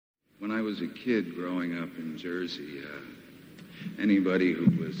When I was a kid growing up in Jersey, anybody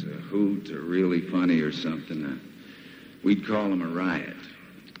who was a hoot or really funny or something, we'd call him a riot.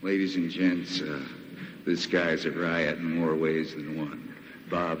 Ladies and gents, this guy's a riot in more ways than one.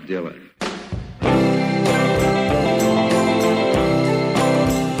 Bob Dylan.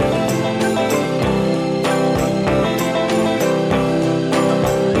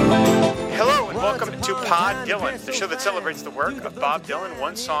 Pod Dylan, the show that celebrates the work of Bob Dylan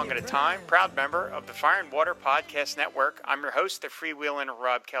one song at a time. Proud member of the Fire and Water Podcast Network. I'm your host, the freewheeling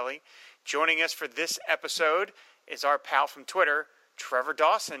Rob Kelly. Joining us for this episode is our pal from Twitter, Trevor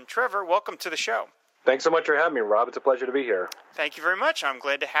Dawson. Trevor, welcome to the show. Thanks so much for having me, Rob. It's a pleasure to be here. Thank you very much. I'm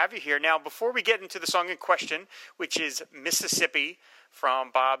glad to have you here. Now, before we get into the song in question, which is Mississippi from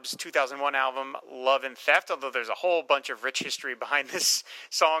Bob's 2001 album, Love and Theft, although there's a whole bunch of rich history behind this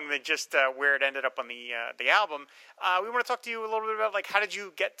song than just where it ended up on the album, we want to talk to you a little bit about, how did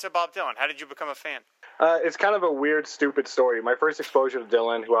you get to Bob Dylan? How did you become a fan? It's kind of a weird, stupid story. My first exposure to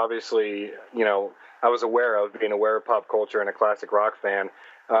Dylan, who obviously, I was aware of, being aware of pop culture and a classic rock fan.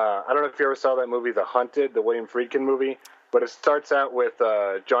 I don't know if you ever saw that movie, The Hunted, the William Friedkin movie, but it starts out with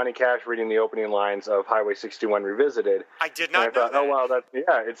Johnny Cash reading the opening lines of Highway 61 Revisited. I did not know that. Oh, wow,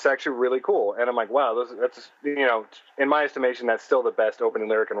 it's actually really cool. And I'm like, wow, that's in my estimation, that's still the best opening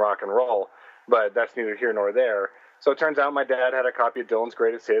lyric in rock and roll, but that's neither here nor there. So it turns out my dad had a copy of Dylan's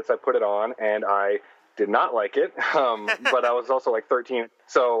Greatest Hits. I put it on, and I did not like it, but I was also 13.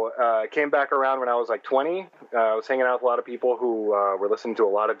 So I came back around when I was 20. I was hanging out with a lot of people who were listening to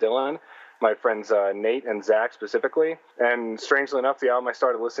a lot of Dylan, my friends Nate and Zach specifically. And strangely enough, the album I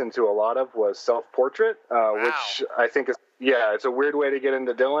started listening to a lot of was Self-Portrait, wow. Which I think is, it's a weird way to get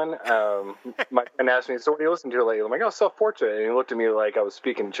into Dylan. My friend asked me, so what do you listen to lately? I'm like, oh, Self-Portrait. And he looked at me like I was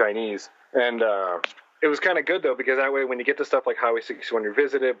speaking Chinese. And it was kind of good, though, because that way when you get to stuff like Highway 61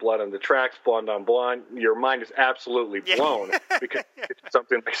 Revisited, Blood on the Tracks, Blonde on Blonde, your mind is absolutely blown because it's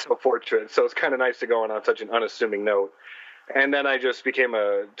something like Self-Portrait. So it's kind of nice to go on such an unassuming note. And then I just became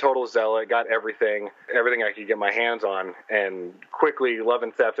a total zealot, got everything I could get my hands on, and quickly Love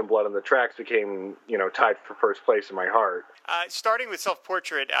and Theft and Blood on the Tracks became, tied for first place in my heart. Starting with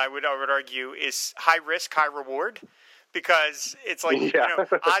Self-Portrait, I would argue, is high risk, high reward. Because it's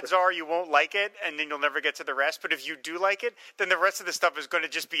odds are you won't like it, and then you'll never get to the rest. But if you do like it, then the rest of the stuff is going to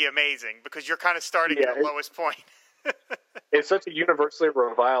just be amazing because you're kind of starting at the lowest point. It's such a universally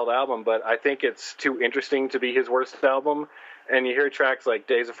reviled album, but I think it's too interesting to be his worst album. And you hear tracks like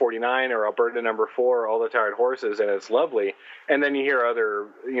Days of 49 or Alberta No. 4, All the Tired Horses, and it's lovely. And then you hear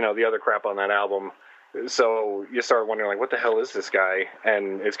the other crap on that album. So you start wondering, what the hell is this guy?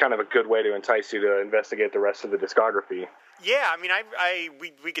 And it's kind of a good way to entice you to investigate the rest of the discography. Yeah, I mean,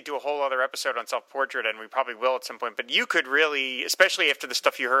 we could do a whole other episode on Self-Portrait, and we probably will at some point. But you could really, especially after the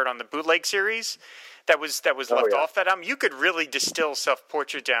stuff you heard on the bootleg series that was left off that album, you could really distill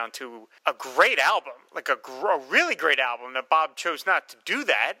Self-Portrait down to a great album, a really great album. That Bob chose not to do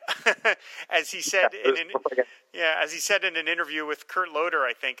that, as he said as he said in an interview with Kurt Loder,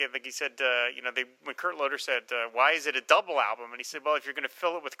 I think he said, when Kurt Loder said, why is it a double album? And he said, well, if you're going to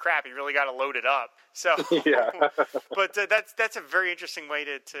fill it with crap, you really got to load it up. So, but that's a very interesting way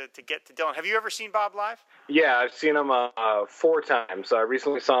to get to Dylan. Have you ever seen Bob live? Yeah, I've seen him 4 times. I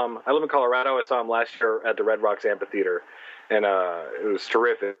recently saw him. I live in Colorado. I saw him last year at the Red Rocks Amphitheater, and it was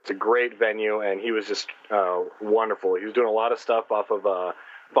terrific. It's a great venue, and he was just wonderful. He was doing a lot of stuff off of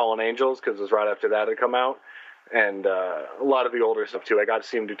Fallen Angels because it was right after that had come out. And a lot of the older stuff, too. I got to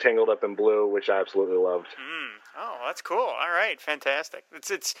see him do Tangled Up in Blue, which I absolutely loved. Oh, that's cool. All right, fantastic.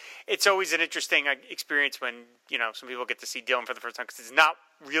 It's always an interesting experience when, some people get to see Dylan for the first time because it's not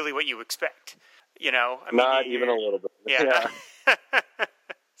really what you expect. Not even a little bit. Yeah.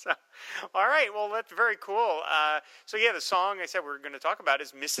 So, all right, well, that's very cool. The song I said we're going to talk about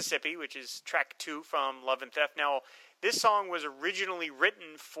is Mississippi, which is track 2 from Love and Theft. Now, this song was originally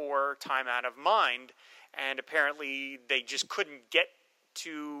written for Time Out of Mind, and apparently they just couldn't get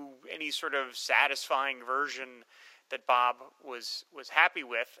to any sort of satisfying version that Bob was happy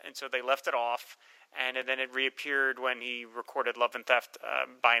with, and so they left it off, and then it reappeared when he recorded Love and Theft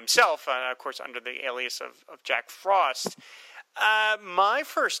by himself, of course under the alias of Jack Frost. My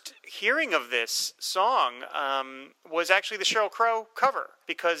first hearing of this song was actually the Sheryl Crow cover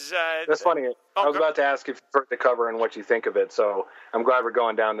because that's funny. I was about to ask if you've heard the cover and what you think of it, so I'm glad we're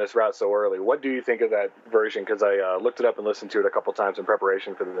going down this route so early. What do you think of that version? Because I looked it up and listened to it a couple times in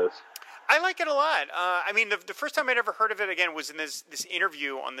preparation for this. I like it a lot. I mean, the first time I'd ever heard of it again was in this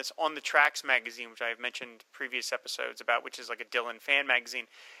interview on this On the Tracks magazine, which I have mentioned previous episodes about, which is like a Dylan fan magazine.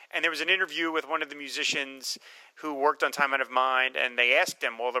 And there was an interview with one of the musicians who worked on Time Out of Mind, and they asked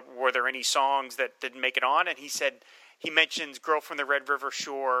him, well, were there any songs that didn't make it on? And he said, he mentions Girl from the Red River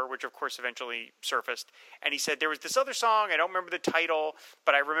Shore, which of course eventually surfaced. And he said, there was this other song, I don't remember the title,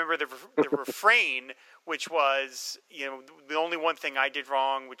 but I remember the refrain, which was, the only one thing I did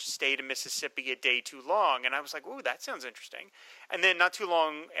wrong, which stayed in Mississippi a day too long. And I was like, ooh, that sounds interesting. And then not too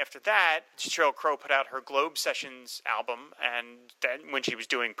long after that, Sheryl Crow put out her Globe Sessions album. And then when she was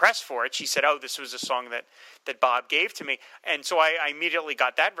doing press for it, she said, oh, this was a song that Bob gave to me. And so I immediately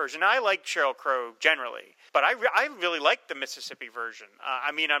got that version. I like Sheryl Crow generally, but I really like the Mississippi version.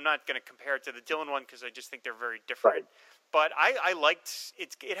 I mean, I'm not going to compare it to the Dylan one because I just think they're very different. Right. But I liked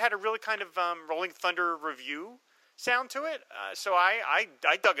it. It had a really kind of Rolling Thunder Revue sound to it. So I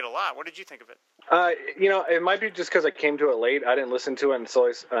dug it a lot. What did you think of it? It might be just because I came to it late. I didn't listen to it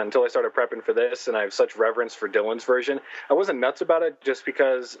until I started prepping for this, and I have such reverence for Dylan's version. I wasn't nuts about it just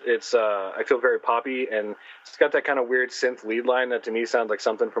because it's I feel very poppy, and it's got that kind of weird synth lead line that to me sounds like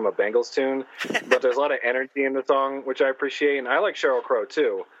something from a Bengals tune. But there's a lot of energy in the song, which I appreciate, and I like Sheryl Crow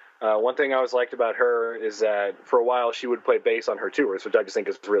too. One thing I always liked about her is that for a while she would play bass on her tours, which I just think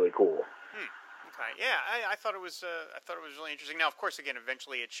is really cool. Okay, yeah, I thought it was really interesting. Now, of course, again,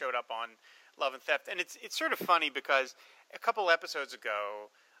 eventually it showed up on Love and Theft, and it's sort of funny because a couple episodes ago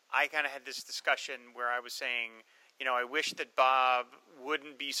I kind of had this discussion where I was saying, I wish that Bob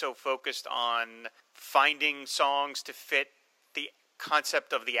wouldn't be so focused on finding songs to fit the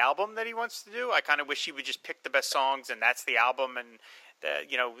concept of the album that he wants to do. I kind of wish he would just pick the best songs and that's the album, and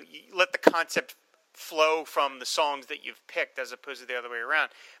let the concept flow from the songs that you've picked as opposed to the other way around.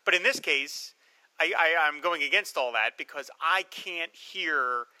 But in this case, I'm going against all that because I can't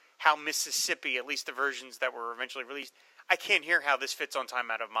hear how Mississippi, at least the versions that were eventually released, I can't hear how this fits on Time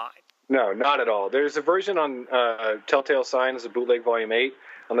Out of Mind. No, not at all. There's a version on Telltale Signs, the Bootleg Volume 8.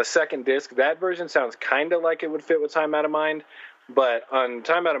 On the second disc, that version sounds kind of like it would fit with Time Out of Mind. But on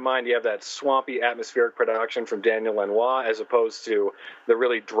Time Out of Mind, you have that swampy, atmospheric production from Daniel Lanois as opposed to the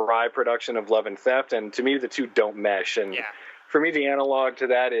really dry production of Love and Theft. And to me, the two don't mesh. And for me, the analog to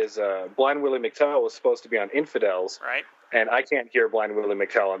that is Blind Willie McTell was supposed to be on Infidels. Right. And I can't hear Blind Willie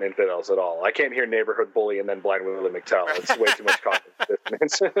McTell on Infidels at all. I can't hear Neighborhood Bully and then Blind Willie McTell. It's way too much cognitive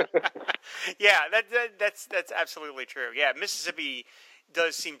dissonance. Yeah, that's absolutely true. Yeah, Mississippi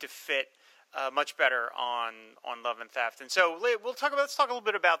does seem to fit much better on Love and Theft. And so let's talk a little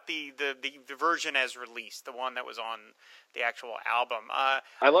bit about the version as released, the one that was on the actual album.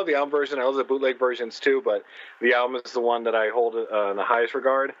 I love the album version. I love the bootleg versions too, but the album is the one that I hold in the highest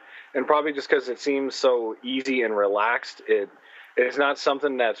regard. And probably just because it seems so easy and relaxed, it's not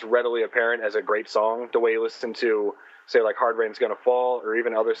something that's readily apparent as a great song. The way you listen to, say, like Hard Rain's Gonna Fall, or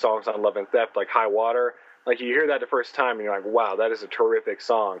even other songs on Love and Theft, like High Water, like you hear that the first time and you're like, wow, that is a terrific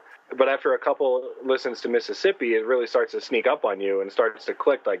song. But after a couple listens to Mississippi, it really starts to sneak up on you and starts to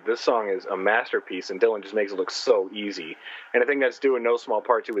click like this song is a masterpiece, and Dylan just makes it look so easy. And I think that's due in no small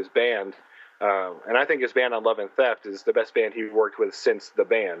part to his band. And I think his band on Love and Theft is the best band he worked with since the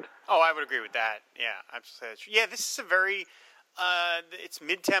band. Oh, I would agree with that. Yeah, absolutely. Yeah, this is a very, it's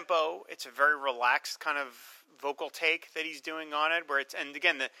mid-tempo. It's a very relaxed kind of vocal take that he's doing on it. And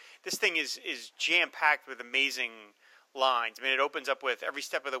again, this thing is jam-packed with amazing lines. I mean, it opens up with every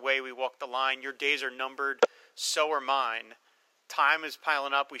step of the way we walk the line. Your days are numbered, so are mine. Time is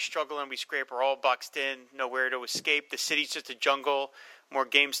piling up. We struggle and we scrape. We're all boxed in, nowhere to escape. The city's just a jungle. More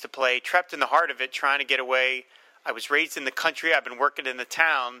games to play. Trapped in the heart of it, trying to get away. I was raised in the country. I've been working in the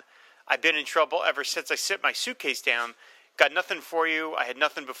town. I've been in trouble ever since I set my suitcase down. Got nothing for you. I had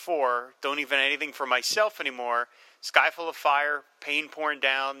nothing before. Don't even anything for myself anymore. Sky full of fire. Pain pouring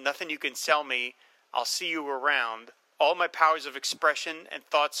down. Nothing you can sell me. I'll see you around. All my powers of expression and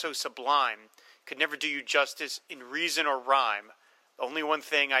thoughts so sublime could never do you justice in reason or rhyme. Only one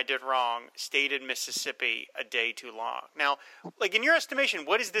thing I did wrong, stayed in Mississippi a day too long. Now, like in your estimation,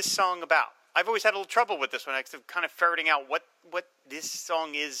 what is this song about? I've always had a little trouble with this one, kind of ferreting out what this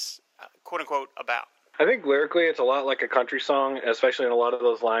song is, quote unquote, about. I think lyrically it's a lot like a country song, especially in a lot of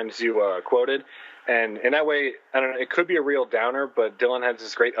those lines you quoted. And in that way, I don't know, it could be a real downer, but Dylan has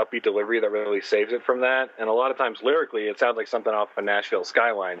this great upbeat delivery that really saves it from that. And a lot of times lyrically, it sounds like something off a Nashville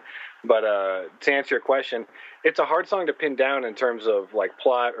skyline. But to answer your question, it's a hard song to pin down in terms of like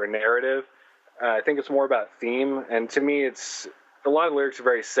plot or narrative. I think it's more about theme. And to me, it's a lot of lyrics are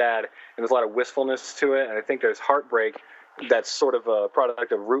very sad, and there's a lot of wistfulness to it. And I think there's heartbreak that's sort of a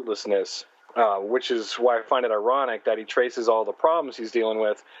product of rootlessness. which is why I find it ironic that he traces all the problems he's dealing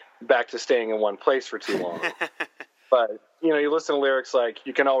with back to staying in one place for too long. But, you listen to lyrics like,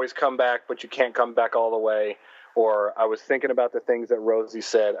 you can always come back, but you can't come back all the way. Or, I was thinking about the things that Rosie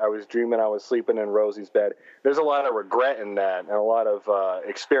said. I was dreaming I was sleeping in Rosie's bed. There's a lot of regret in that and a lot of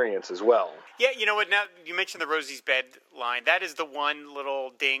experience as well. Yeah, you know what? Now, you mentioned the Rosie's bed line. That is the one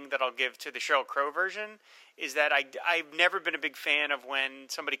little ding that I'll give to the Sheryl Crow version, is that I've never been a big fan of when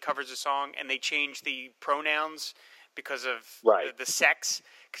somebody covers a song and they change the pronouns because of the sex.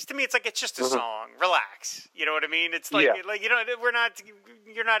 Because to me, it's like, it's just a song. Relax. You know what I mean? It's like,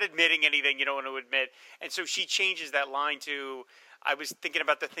 you're not admitting anything you don't want to admit. And so she changes that line to, I was thinking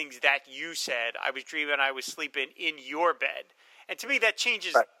about the things that you said. I was dreaming I was sleeping in your bed. And to me, that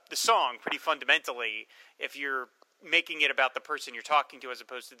changes the song pretty fundamentally if you're making it about the person you're talking to as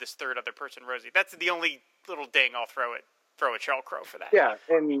opposed to this third other person, Rosie. That's the only little ding I'll throw at Sheryl Crow for that. Yeah,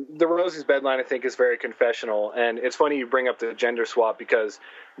 and the Rosie's bed line, I think, is very confessional. And it's funny you bring up the gender swap, because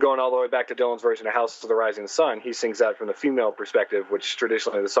going all the way back to Dylan's version of House of the Rising Sun, he sings that from the female perspective, which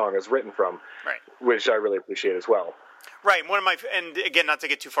traditionally the song is written from, which I really appreciate as well. Right. And again, not to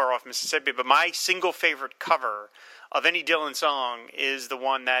get too far off Mississippi, but my single favorite cover of any Dylan song is the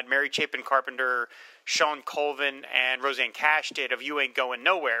one that Mary Chapin Carpenter, Sean Colvin, and Rosanne Cash did of You Ain't Going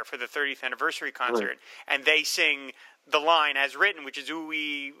Nowhere for the 30th anniversary concert. And they sing the line as written, which is,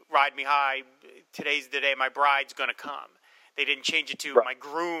 ooh-wee, ride me high, today's the day my bride's gonna come. They didn't change it to my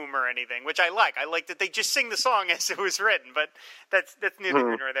groom or anything, which I like. I like that they just sing the song as it was written, but that's neither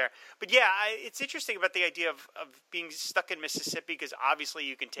here nor there. But yeah, it's interesting about the idea of being stuck in Mississippi, because obviously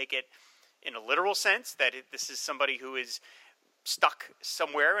you can take it in a literal sense, that this is somebody who is stuck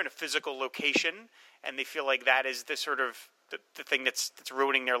somewhere in a physical location, and they feel like that is the sort of the thing that's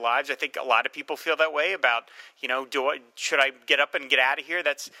ruining their lives. I think a lot of people feel that way about, should I get up and get out of here?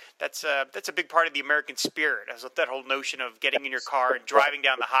 That's a big part of the American spirit, as that whole notion of getting in your car and driving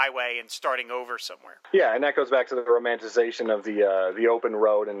down the highway and starting over somewhere. Yeah, and that goes back to the romanticization of the open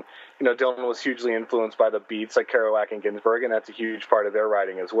road. And, Dylan was hugely influenced by the Beats like Kerouac and Ginsberg, and that's a huge part of their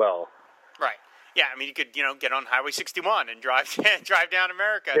writing as well. Right. Yeah, I mean, you could, get on Highway 61 and drive down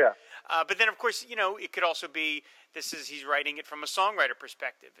America. Yeah. But then, of course, it could also be, he's writing it from a songwriter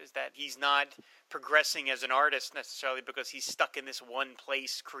perspective, is that he's not progressing as an artist necessarily because he's stuck in this one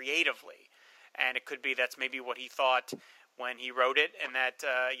place creatively. And it could be that's maybe what he thought when he wrote it, and that,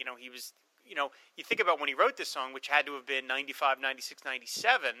 he was, you think about when he wrote this song, which had to have been 95, 96,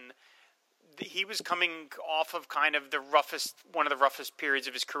 97, he was coming off of kind of one of the roughest periods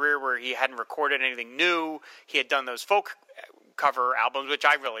of his career where he hadn't recorded anything new. He had done those folk cover albums, which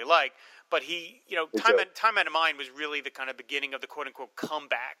I really like, but he, Time Out of Mind was really the kind of beginning of the quote unquote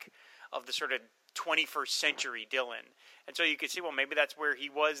comeback of the sort of 21st century Dylan. And so you could see, well, maybe that's where he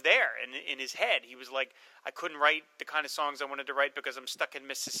was there in his head. He was like, I couldn't write the kind of songs I wanted to write because I'm stuck in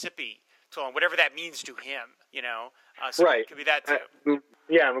Mississippi. So whatever that means to him, So right. It could be that too.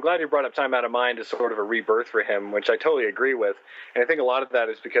 Yeah, I'm glad you brought up Time Out of Mind as sort of a rebirth for him, which I totally agree with. And I think a lot of that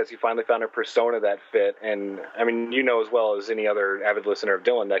is because he finally found a persona that fit. And, I mean, as well as any other avid listener of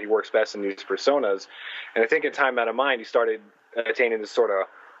Dylan that he works best in these personas. And I think in Time Out of Mind, he started attaining this sort of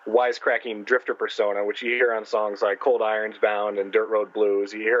wisecracking drifter persona, which you hear on songs like Cold Irons Bound and Dirt Road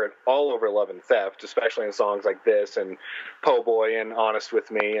Blues. You hear it all over Love and Theft, especially in songs like this and Po' Boy and Honest With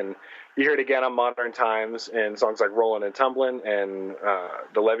Me. And you hear it again on Modern Times in songs like Rollin' and Tumblin' and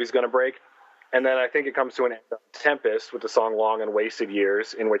The Levee's Gonna Break. And then I think it comes to an end on Tempest with the song Long and Wasted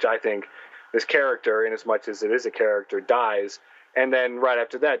Years, in which I think this character, in as much as it is a character, dies. And then right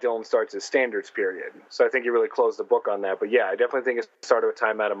after that, Dylan starts his standards period. So I think he really closed the book on that. But yeah, I definitely think it started with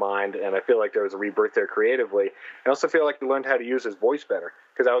Time Out of Mind, and I feel like there was a rebirth there creatively. I also feel like he learned how to use his voice better,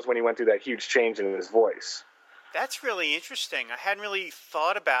 because that was when he went through that huge change in his voice. That's really interesting. I hadn't really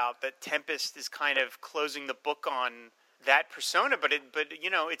thought about that Tempest is kind of closing the book on that persona, but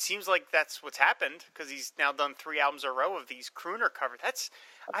it seems like that's what's happened, because he's now done 3 albums in a row of these crooner covers.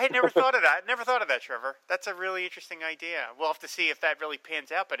 I had never thought of that. Never thought of that, Trevor. That's a really interesting idea. We'll have to see if that really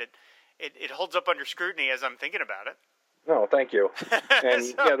pans out, but it holds up under scrutiny as I'm thinking about it. No, thank you. And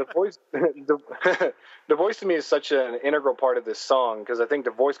yeah, the voice, the voice to me is such an integral part of this song, because I think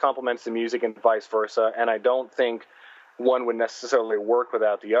the voice complements the music and vice versa, and I don't think one would necessarily work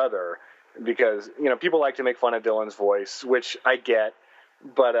without the other, because people like to make fun of Dylan's voice, which I get,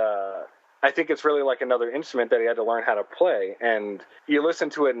 but I think it's really like another instrument that he had to learn how to play. And you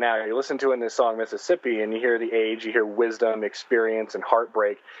listen to it now, you listen to it in this song Mississippi, and you hear the age, you hear wisdom, experience, and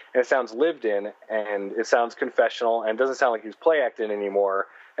heartbreak, and it sounds lived in, and it sounds confessional, and it doesn't sound like he's play acting anymore.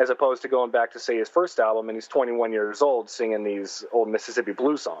 as opposed to going back to, say, his first album, and he's 21 years old singing these old Mississippi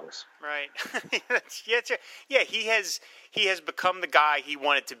blues songs. Right. Yeah. He has become the guy he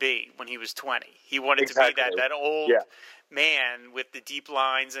wanted to be when he was 20. He wanted to be that old man with the deep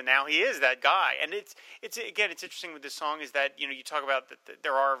lines, and now he is that guy. And it's interesting with this song is that, you know, you talk about that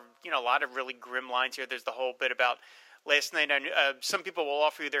there are, you know, a lot of really grim lines here. There's the whole bit about last night I knew, some people will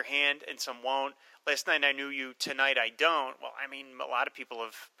offer you their hand and some won't. Last night I knew you, tonight I don't. Well, I mean, a lot of people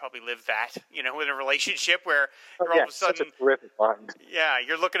have probably lived that, you know, in a relationship where you're all of a sudden, such a terrific line. Yeah,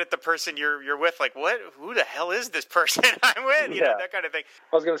 you're looking at the person you're with, like, what? Who the hell is this person I'm with? You know, that kind of thing.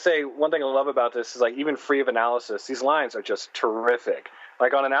 I was going to say, one thing I love about this is, like, even free of analysis, these lines are just terrific.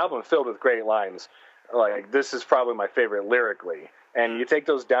 Like, on an album filled with great lines, like, this is probably my favorite lyrically. And you take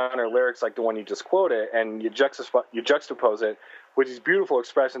those downer lyrics like the one you just quoted, and you juxtapose it with these beautiful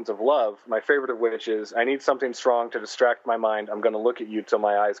expressions of love, my favorite of which is, I need something strong to distract my mind. I'm going to look at you till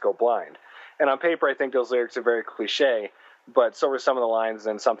my eyes go blind. And on paper, I think those lyrics are very cliche, but so are some of the lines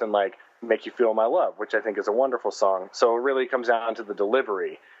in something like Make You Feel My Love, which I think is a wonderful song. So it really comes down to the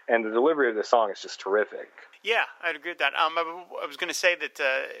delivery, and the delivery of the song is just terrific. Yeah, I'd agree with that. I was going to say that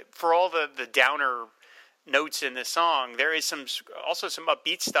for all the downer notes in this song, there is also some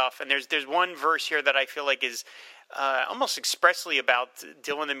upbeat stuff, and there's one verse here that I feel like is almost expressly about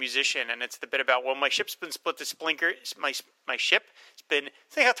Dylan the musician, and it's the bit about, well, my ship's been split to splinters. My ship has been.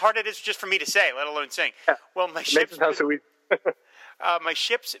 Think how hard it is just for me to say, let alone sing. Yeah. Well, my ship's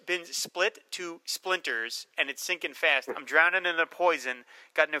been split to splinters, and it's sinking fast. I'm drowning in the poison.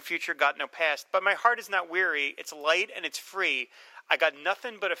 Got no future, got no past. But my heart is not weary. It's light and it's free. I got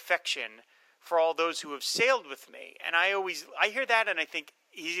nothing but affection for all those who have sailed with me. And I hear that, and I think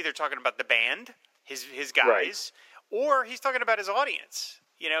he's either talking about the band, his guys, or he's talking about his audience.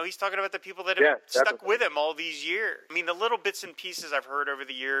 You know, he's talking about the people that have stuck with him all these years. I mean, the little bits and pieces I've heard over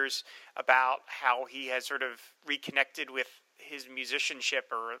the years about how he has sort of reconnected with his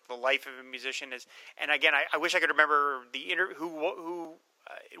musicianship or the life of a musician is, and again, I wish I could remember who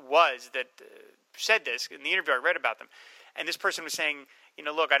it was that said this in the interview I read about them. And this person was saying, you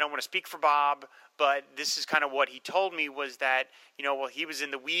know, look, I don't want to speak for Bob, but this is kind of what he told me was that, you know, well, he was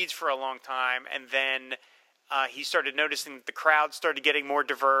in the weeds for a long time, and then he started noticing that the crowd started getting more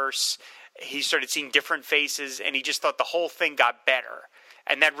diverse. He started seeing different faces, and he just thought the whole thing got better,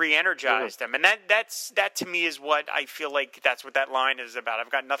 and that re-energized him. And that to me is what I feel like that's what that line is about.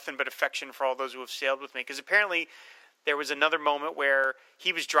 I've got nothing but affection for all those who have sailed with me, because apparently there was another moment where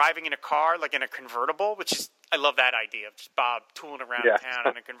he was driving in a car, like in a convertible, which is, I love that idea of just Bob tooling around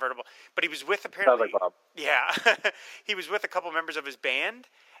town in a convertible. But he was with apparently... Sounds like Bob. Yeah. He was with a couple members of his band,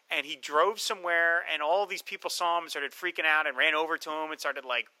 and he drove somewhere, and all these people saw him and started freaking out and ran over to him and started,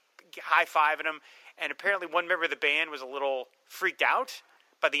 like, high-fiving him. And apparently one member of the band was a little freaked out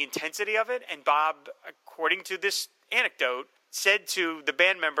by the intensity of it. And Bob, according to this anecdote, said to the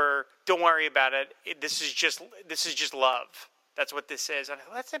band member, "Don't worry about it. This is just love. That's what this is." And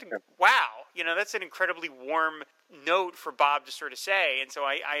I thought, wow, you know, that's an incredibly warm note for Bob to sort of say. And so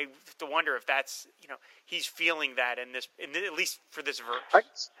I have to wonder if that's, you know, he's feeling that at least for this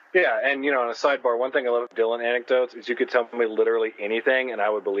verse. Yeah, and you know, on a sidebar, one thing I love Dylan anecdotes is you could tell me literally anything and I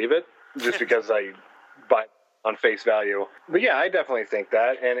would believe it, just because I buy on face value. But yeah, I definitely think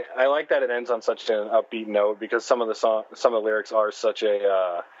that, and I like that it ends on such an upbeat note, because some of the lyrics are such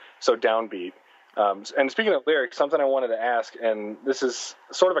a so downbeat. And speaking of lyrics, something I wanted to ask, and this is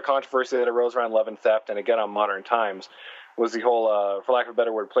sort of a controversy that arose around Love and Theft, and again on Modern Times, was the whole, for lack of a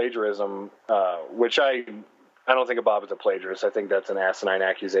better word, plagiarism, which I don't think of Bob as a plagiarist. I think that's an asinine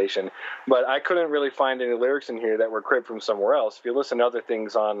accusation. But I couldn't really find any lyrics in here that were cribbed from somewhere else. If you listen to other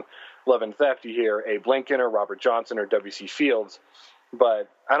things on Love and Theft, you hear Abe Lincoln or Robert Johnson or W.C. Fields. But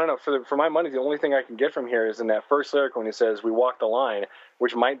I don't know, for my money, the only thing I can get from here is in that first lyric when he says, "We walk the line,"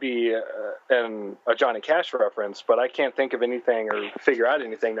 which might be a Johnny Cash reference, but I can't think of anything or figure out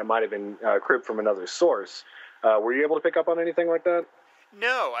anything that might have been cribbed from another source. Were you able to pick up on anything like that?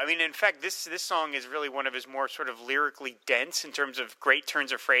 No, I mean, in fact, this song is really one of his more sort of lyrically dense in terms of great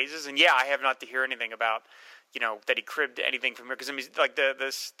turns of phrases. And yeah, I have not to hear anything about, you know, that he cribbed anything from here. Because I mean, like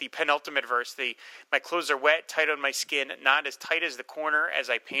the penultimate verse, my clothes are wet, tight on my skin, not as tight as the corner as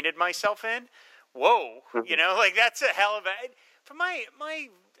I painted myself in. Whoa, you know, like that's a hell of a. For my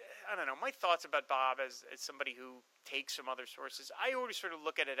I don't know, my thoughts about Bob as somebody who takes from other sources, I always sort of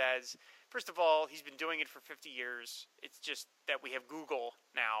look at it as, first of all, he's been doing it for 50 years. It's just that we have Google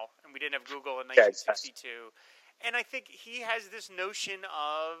now, and we didn't have Google in 1962. And I think he has this notion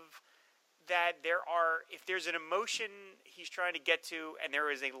of that if there's an emotion he's trying to get to, and there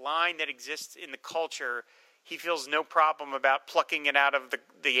is a line that exists in the culture, he feels no problem about plucking it out of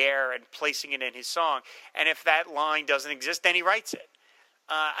the air and placing it in his song. And if that line doesn't exist, then he writes it.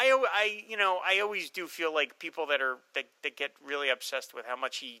 I always do feel like people that get really obsessed with how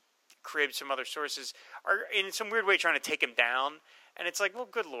much he cribs from other sources are in some weird way trying to take him down. And it's like, well,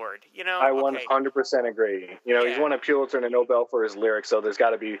 good Lord, I 100% agree. He's won a Pulitzer and a Nobel for his lyrics, so there's got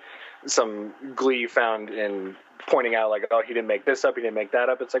to be some glee found in pointing out, like, oh, he didn't make this up, he didn't make that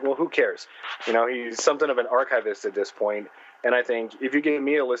up. It's like, well, who cares? He's something of an archivist at this point. And I think if you gave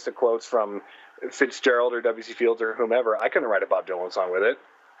me a list of quotes from Fitzgerald or W.C. Fields or whomever, I couldn't write a Bob Dylan song with it.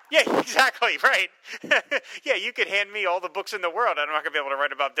 Yeah, exactly, right. Yeah, you could hand me all the books in the world. I'm not going to be able to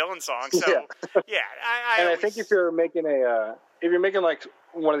write a Bob Dylan song. So, I think if you're making like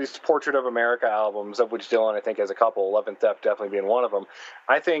one of these Portrait of America albums, of which Dylan, I think, has a couple, Love and Theft definitely being one of them,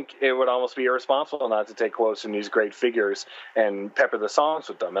 I think it would almost be irresponsible not to take quotes from these great figures and pepper the songs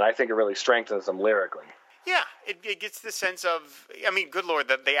with them. And I think it really strengthens them lyrically. Yeah, it gets the sense of, good Lord,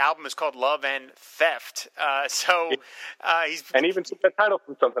 the album is called Love and Theft. And even took the title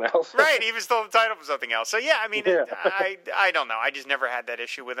from something else. Right, even stole the title from something else. So, I don't know. I just never had that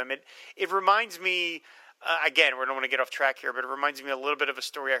issue with him. It reminds me, again, we don't want to get off track here, but it reminds me a little bit of a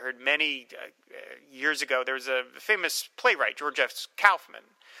story I heard many years ago. There was a famous playwright, George F. Kaufman,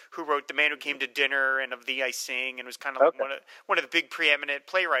 who wrote The Man Who Came to Dinner and Of Thee I Sing, and was kind of like one of the big preeminent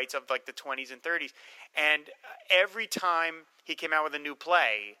playwrights of like the 20s and 30s. And every time he came out with a new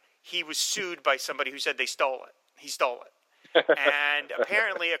play, he was sued by somebody who said they stole it. He stole it. And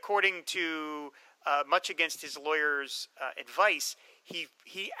apparently, according to much against his lawyer's advice, he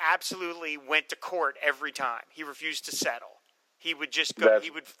absolutely went to court every time. He refused to settle. He would just go.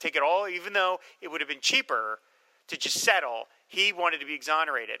 He would take it all, even though it would have been cheaper to just settle. He wanted to be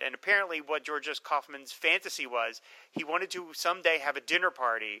exonerated. And apparently what George S. Kaufman's fantasy was, he wanted to someday have a dinner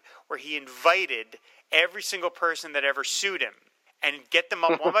party where he invited every single person that ever sued him and get them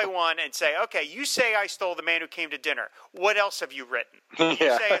up one by one and say, okay, you say I stole The Man Who Came to Dinner. What else have you written? You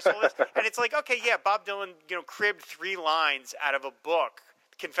say I stole this. And it's like, okay, yeah, Bob Dylan, cribbed 3 lines out of a book,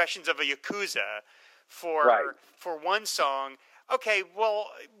 Confessions of a Yakuza, for one song. Okay, well,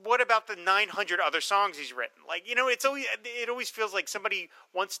 what about the 900 other songs he's written? Like, it always feels like somebody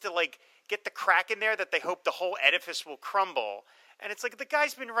wants to get the crack in there that they hope the whole edifice will crumble. And it's like the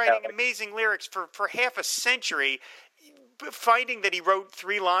guy's been writing amazing lyrics for half a century. Finding that he wrote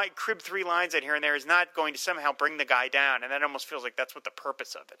cribbed 3 lines in here and there is not going to somehow bring the guy down. And that almost feels like that's what the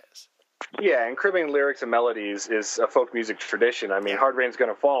purpose of it is. Yeah, and cribbing lyrics and melodies is a folk music tradition. Hard Rain's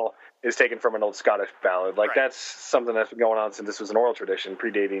Gonna Fall is taken from an old Scottish ballad. That's something that's been going on since this was an oral tradition,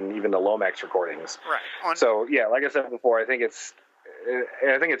 predating even the Lomax recordings. Right. So, yeah, like I said before, I think it's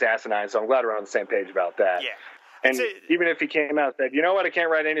asinine, so I'm glad we're on the same page about that. Yeah. And even if he came out and said, you know what, I can't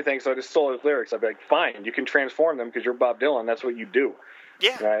write anything, so I just stole his lyrics, I'd be like, fine, you can transform them because you're Bob Dylan. That's what you do.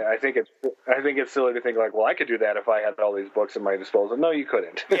 Yeah. And I think it's silly to think like, well, I could do that if I had all these books at my disposal. No, you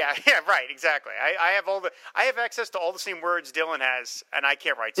couldn't. yeah, right, exactly. I have access to all the same words Dylan has, and I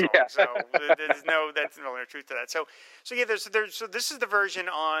can't write songs. Yeah. So that's no truth to that. So yeah, so this is the version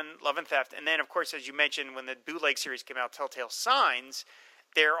on Love and Theft, and then of course, as you mentioned, when the bootleg series came out, Telltale Signs,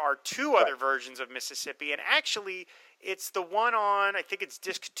 there are 2 other versions of Mississippi, and actually, it's the one on, I think it's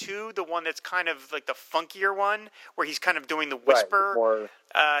disc 2, the one that's kind of like the funkier one, where he's kind of doing the whisper.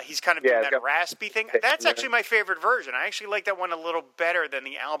 He's kind of doing that raspy thing. That's actually my favorite version. I actually like that one a little better than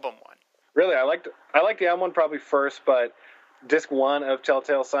the album one. Really? I like the album one probably first, but disc 1 of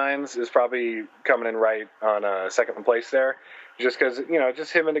Telltale Signs is probably coming in right on second place there. Just because,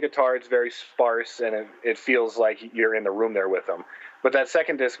 just him and the guitar, it's very sparse, and it feels like you're in the room there with him. But that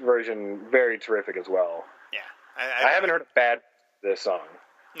second disc version, very terrific as well. Yeah. I haven't heard a bad this song.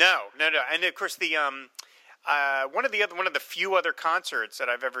 No. And of course, the one of the few other concerts that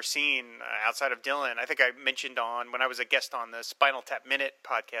I've ever seen outside of Dylan, I think I mentioned when I was a guest on the Spinal Tap Minute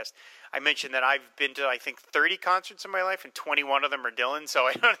podcast, I mentioned that I've been to, I think, 30 concerts in my life, and 21 of them are Dylan, so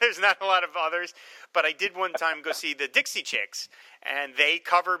I know there's not a lot of others. But I did one time go see the Dixie Chicks, and they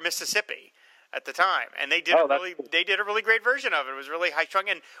covered Mississippi at the time, and they did a really great version of it. It was really high strung,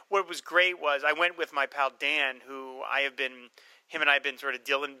 and what was great was I went with my pal Dan, him and I have been sort of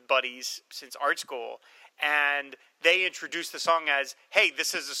Dylan buddies since art school, and they introduced the song as, hey,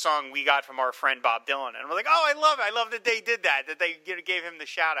 this is a song we got from our friend Bob Dylan, and we're like, oh, I love it. I love that they did that they gave him the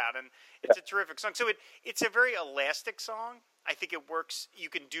shout out, and it's a terrific song. So it's a very elastic song. I think it works. You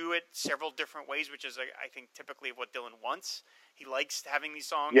can do it several different ways, which is, I think, typically what Dylan wants. He likes having these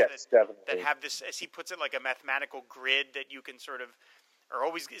songs that have this, as he puts it, like a mathematical grid that you can sort of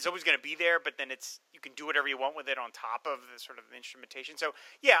or is always going to be there, but then you can do whatever you want with it on top of the sort of instrumentation. So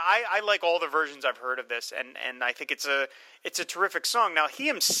yeah, I like all the versions I've heard of this, and I think it's a terrific song. Now, he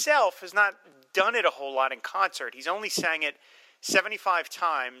himself has not done it a whole lot in concert. He's only sang it 75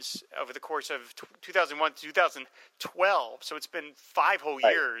 times over the course of 2001 to 2012. So it's been 5 whole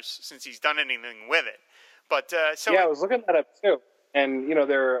years since he's done anything with it. But I was looking that up too. And,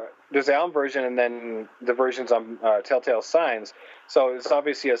 there's the album version and then the versions on Telltale Signs. So it's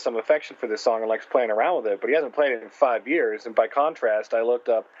obviously has some affection for this song and likes playing around with it, but he hasn't played it in 5 years. And by contrast, I looked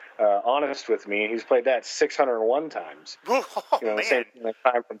up Honest With Me, and he's played that 601 times. The same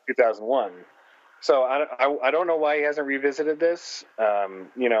time from 2001. So I don't know why he hasn't revisited this.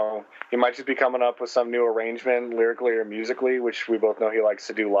 He might just be coming up with some new arrangement, lyrically or musically, which we both know he likes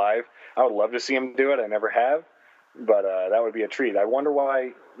to do live. I would love to see him do it. I never have. But that would be a treat. I wonder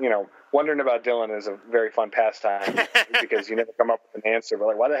why, wondering about Dylan is a very fun pastime because you never come up with an answer.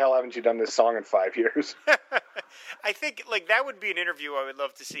 But, why the hell haven't you done this song in 5 years? I think, that would be an interview I would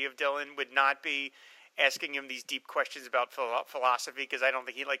love to see of Dylan. Would not be asking him these deep questions about philosophy, because I don't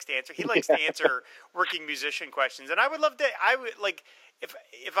think he likes to answer. He likes to answer working musician questions. And I would love to,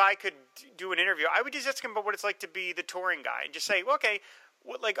 if I could do an interview, I would just ask him about what it's like to be the touring guy and just say, okay,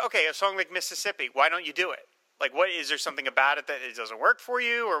 a song like Mississippi, why don't you do it? What is there something about it that it doesn't work for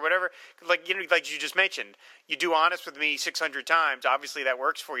you or whatever? Like you just mentioned, you do Honest With Me 600 times. Obviously, that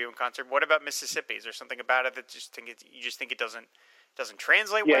works for you in concert. What about Mississippi? Is there something about it that you just think it doesn't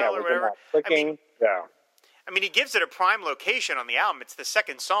translate well or whatever? I mean, he gives it a prime location on the album. It's the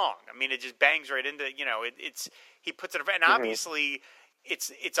second song. I mean, it just bangs right into he puts it, and obviously.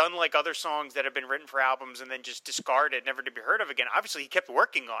 It's unlike other songs that have been written for albums and then just discarded, never to be heard of again. Obviously, he kept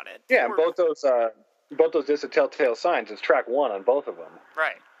working on it. Yeah, both those discs of Telltale Signs is track 1 on both of them.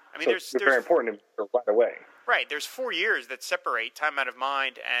 Right. I mean, so they're very important right away. Right. There's 4 years that separate Time Out of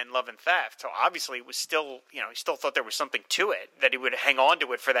Mind and Love and Theft. So obviously it was still, he still thought there was something to it, that he would hang on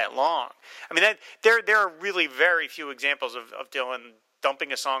to it for that long. I mean, there are really very few examples of Dylan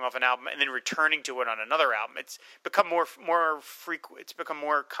dumping a song off an album and then returning to it on another album. It's become more frequent. It's become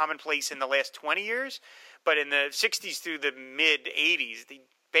more commonplace in the last 20 years. But in the 60s through the mid 80s,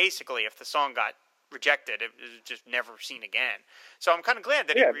 basically, if the song got rejected, it was just never seen again. So I'm kind of glad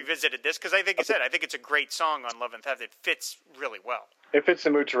that he revisited this, because I think it's a great song on Love and Theft. It fits really well. It fits the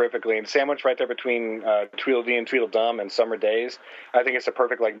mood terrifically, and sandwiched right there between Tweedledee and Tweedledum and Summer Days. I think it's a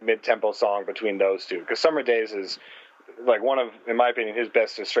perfect mid-tempo song between those two, because Summer Days is one of, in my opinion, his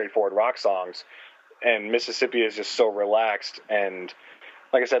best straightforward rock songs, and Mississippi is just so relaxed and,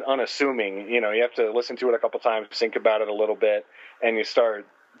 like I said, unassuming. You have to listen to it a couple times, think about it a little bit, and you start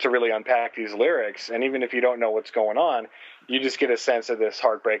to really unpack these lyrics. And even if you don't know what's going on, you just get a sense of this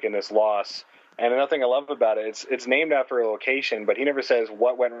heartbreak and this loss. And another thing I love about it, it's named after a location, but he never says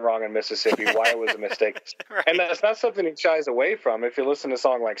what went wrong in Mississippi, why it was a mistake. Right. And that's not something he shies away from. If you listen to a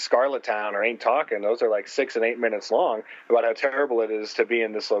song like Scarlet Town or Ain't Talking, those are 6 and 8 minutes long about how terrible it is to be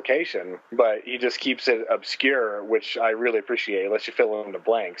in this location. But he just keeps it obscure, which I really appreciate. It lets you fill in the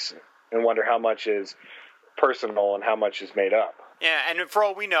blanks and wonder how much is personal and how much is made up. Yeah, and for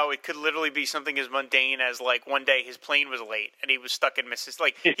all we know, it could literally be something as mundane as one day his plane was late and he was stuck in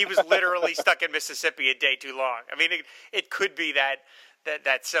Mississippi. He was literally stuck in Mississippi a day too long. I mean, it could be that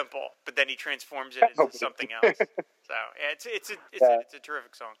simple, but then he transforms it into something else. So yeah, it's a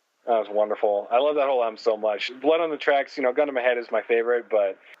terrific song. That was wonderful. I love that whole album so much. Blood on the Tracks, Gun to My Head is my favorite,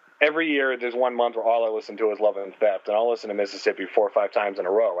 but every year there's 1 month where all I listen to is Love and Theft, and I'll listen to Mississippi 4 or 5 times in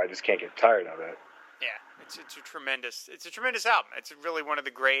a row. I just can't get tired of it. Yeah. It's a tremendous album. It's really one of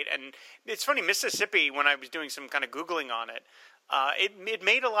the great, and it's funny, Mississippi, when I was doing some kind of Googling on it, it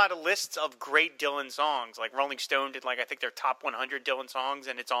made a lot of lists of great Dylan songs. Like Rolling Stone did, I think their top 100 Dylan songs,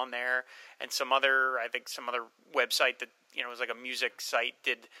 and it's on there. And some other website that was like a music site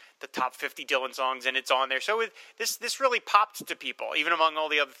did the top 50 Dylan songs, and it's on there. So this really popped to people, even among all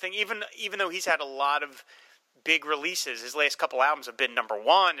the other things. Even though he's had a lot of big releases, his last couple albums have been number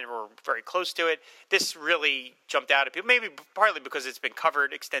 1 and we're very close to it. This really jumped out at people, maybe partly because it's been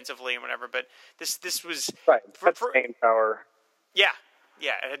covered extensively and whatever, but this was right. Staying power. Yeah,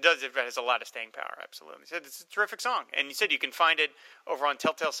 it does. It has a lot of staying power. Absolutely. So it's a terrific song, and you said you can find it over on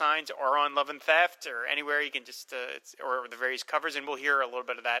Telltale Signs or on Love and Theft or anywhere. You can just or the various covers, and we'll hear a little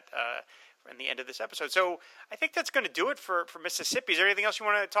bit of that in the end of this episode. So I think that's going to do it for Mississippi. Is there anything else you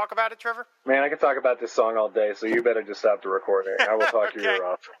want to talk about it, Trevor? Man, I could talk about this song all day, so you better just stop the recording. I will talk your ear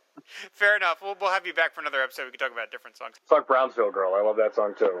off. Fair enough. We'll have you back for another episode. We can talk about different songs. Talk Brownsville Girl. I love that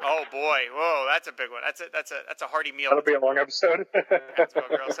song too. Oh boy, whoa, that's a big one. That's a hearty meal. That'll be a long episode. Brownsville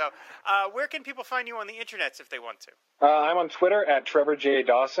Girl. So, where can people find you on the internets if they want to? I'm on Twitter at Trevor J.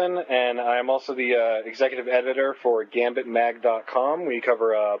 Dawson, and I'm also the executive editor for GambitMag.com. We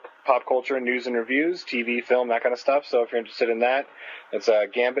cover pop culture, news and reviews, TV, film, that kind of stuff. So if you're interested in that, it's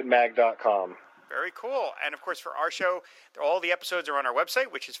GambitMag.com. Very cool. And, of course, for our show, all the episodes are on our website,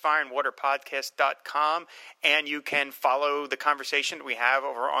 which is fireandwaterpodcast.com. And you can follow the conversation we have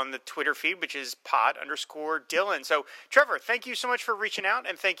over on the Twitter feed, which is pod_Dylan. So, Trevor, thank you so much for reaching out,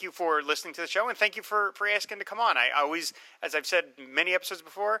 and thank you for listening to the show, and thank you for asking to come on. I always, as I've said many episodes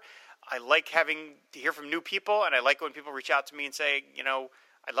before, I like having to hear from new people, and I like when people reach out to me and say, you know,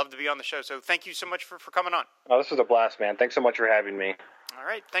 I'd love to be on the show. So thank you so much for coming on. Oh, this was a blast, man. Thanks so much for having me. All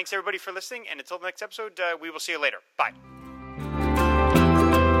right. Thanks, everybody, for listening. And until the next episode, we will see you later. Bye.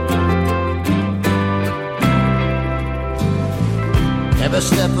 Every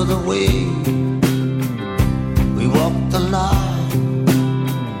step of the way, we walk the line.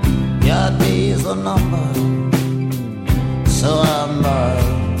 Your days are numbered, so am I.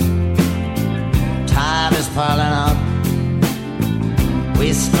 Time is piling up.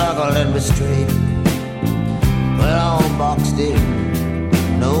 We struggle and we strain. We're all boxed in,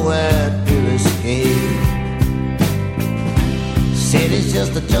 nowhere to escape. City's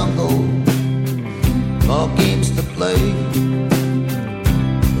just a jungle, more games to play.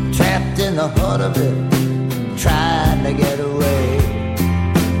 We're trapped in the heart of it, trying to get away.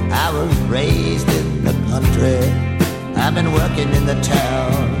 I was raised in the country, I've been working in the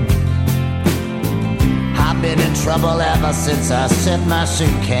town. I've been in trouble ever since I set my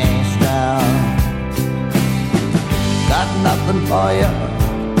suitcase down. Got nothing for you,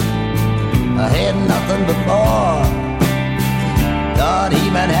 I had nothing before. Don't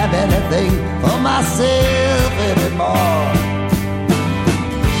even have anything for myself anymore.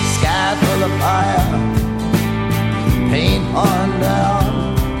 Sky full of fire, paint on down.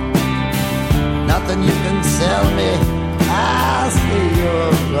 Nothing you can sell me, I see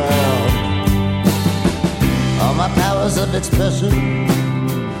you're around. All my powers of expression,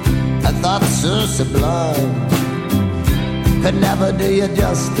 I thought so sublime, could never do you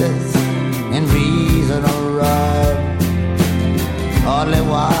justice in reason or rhyme. Only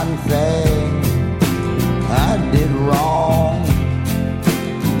one thing I did wrong,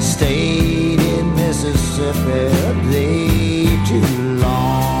 stayed in Mississippi a day too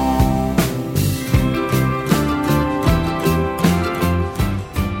long.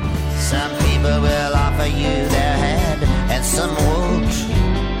 Some people will offer you their hand and some won't.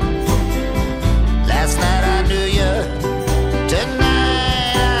 Last night I knew you,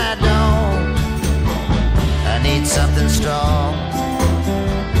 tonight I don't. I need something strong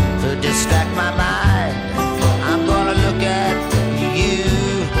to distract my mind. I'm gonna look at you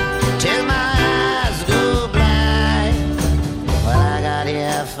till my eyes go blind. Well, I got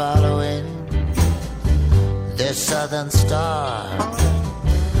here following this southern star.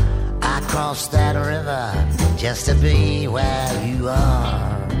 I crossed that river just to be where you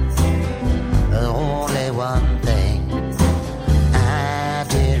are. The only one thing I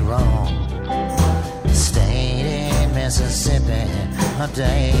did wrong, stayed in Mississippi a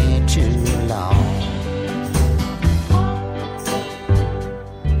day